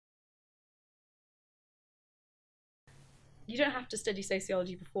you don't have to study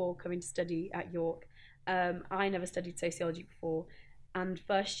sociology before coming to study at York. I never studied sociology before, and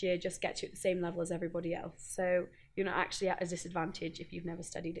first year just gets you at the same level as everybody else. So you're not actually at a disadvantage if you've never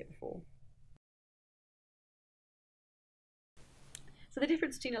studied it before. So the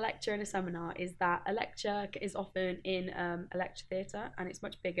difference between a lecture and a seminar is that a lecture is often in a lecture theatre, and it's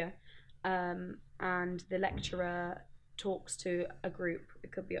much bigger, and the lecturer talks to a group.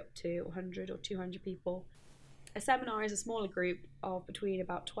 It could be up to 100 or 200 people. A seminar is a smaller group of between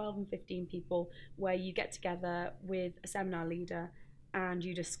about 12 and 15 people, where you get together with a seminar leader and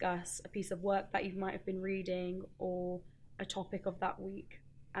you discuss a piece of work that you might have been reading or a topic of that week.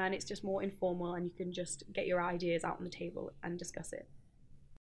 And it's just more informal, and you can just get your ideas out on the table and discuss it.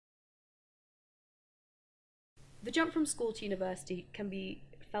 The jump from school to university can be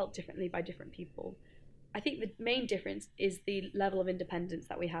felt differently by different people. I think the main difference is the level of independence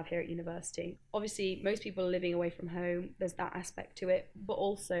that we have here at university. Obviously, most people are living away from home, there's that aspect to it, but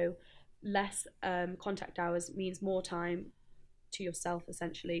also less contact hours means more time to yourself,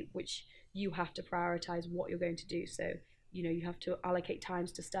 essentially, which you have to prioritize what you're going to do. So, you have to allocate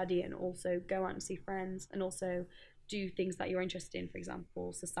times to study and also go out and see friends and also do things that you're interested in, for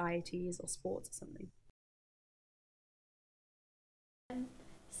example, societies or sports or something.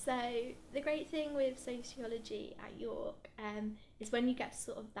 So the great thing with sociology at York is when you get to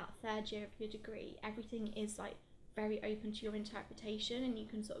sort of that third year of your degree, everything is like very open to your interpretation, and you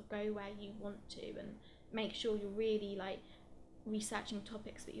can sort of go where you want to and make sure you're really like researching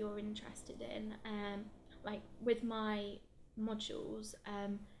topics that you're interested in. Like with my modules,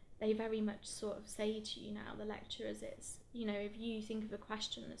 they very much sort of say to you now, the lecturers, it's, if you think of a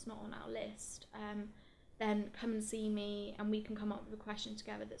question that's not on our list, then come and see me and we can come up with a question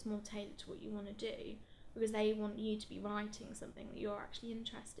together that's more tailored to what you want to do, because they want you to be writing something that you're actually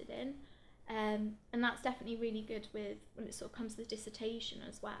interested in. And that's definitely really good with when it sort of comes to the dissertation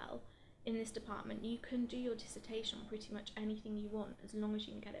as well. In this department, you can do your dissertation on pretty much anything you want as long as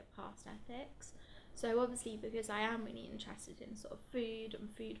you can get it past ethics. So obviously, because I am really interested in sort of food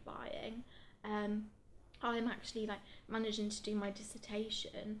and food buying, I'm actually like managing to do my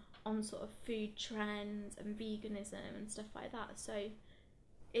dissertation on sort of food trends and veganism and stuff like that. So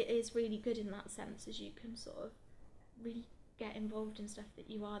it is really good in that sense, as you can sort of really get involved in stuff that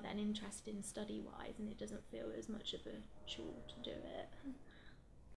you are then interested in study-wise, and it doesn't feel as much of a chore to do it.